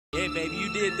Yeah, baby,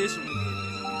 you did this one.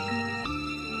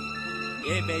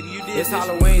 Yeah, baby, you did It's this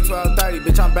Halloween, 12:30,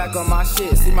 bitch, I'm back on my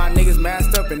shit. See my niggas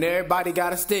masked up and everybody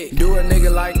got a stick. Do a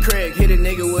nigga like Craig, hit a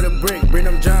nigga with a brick. Bring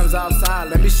them germs outside,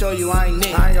 let me show you I ain't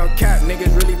Nick. I ain't gon' cap,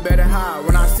 niggas really better hide.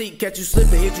 When I see, catch you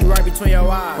slipping, hit you right between your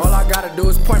eyes. All I gotta do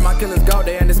is point, my killers go,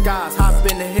 they in the skies. Hop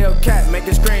in the Hellcat, make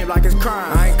it scream like it's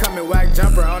crime. I ain't coming whack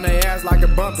jumper, on their ass like a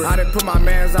bumper. I done put my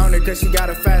mans on it cause she got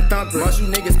a fat thumper. Once you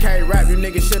niggas can't rap, you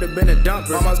niggas should've been a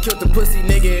dumper. Almost killed the pussy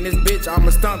nigga in this bitch, I'm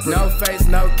a stumper. No face,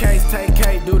 no case, take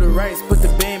K, do the race. Put the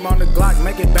beam on the Glock,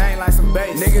 make it bang like some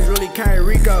bass. Niggas really can't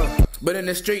Rico, but in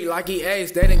the street like he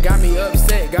ace. They done got me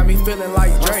upset, got me feeling like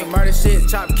Drake. Murder shit,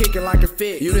 chop kicking like a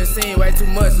fit. You done seen way too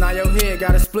much, now your head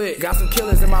got a split. Got some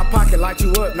killers in my pocket, light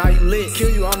you up, now you lit. Kill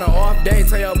you on the off day,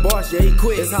 tell your boss, yeah he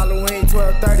quit. It's Halloween,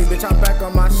 12:30, bitch, I'm back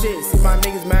on my shit. See my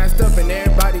niggas masked up and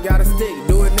everybody got a stick.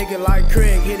 Do a nigga like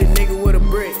Craig, hit a nigga with a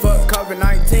brick. Fuck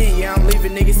COVID-19, yeah I'm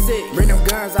leaving niggas sick. Bring them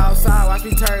guns outside, watch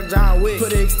me turn John Wick.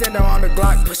 Put an extender on the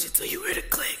Glock, push it till you hear the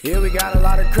click. Yeah, we got a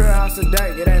lot of crib house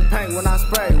today. It ain't paint when I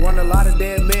spray. Want a lot of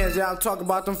dead men, yeah, I'm talking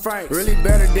about them Franks. Really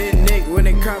better than Nick when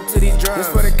it comes to these drugs. This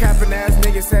for the capping ass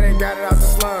niggas say they got it out the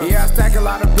slums. Yeah, I stack a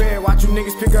lot of bread, watch you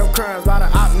niggas pick up crumbs. Lot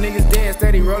of op niggas dead,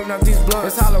 steady rolling up these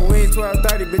blunts. It's Halloween,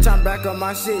 12:30, bitch, I'm back on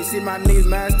my shit. See my niggas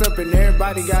masked up and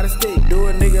everybody got a stick. Do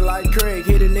a nigga like Craig,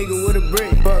 hit a nigga with a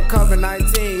brick. But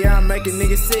COVID-19, yeah, I'm making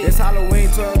niggas sick. It's Halloween,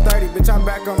 12:30, bitch, I'm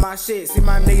back on my shit. See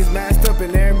my niggas masked up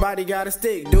and everybody got a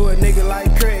stick. Do a nigga like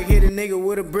Craig, hit a nigga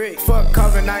with a brick. Fuck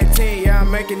COVID-19, yeah,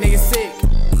 I'm making niggas sick.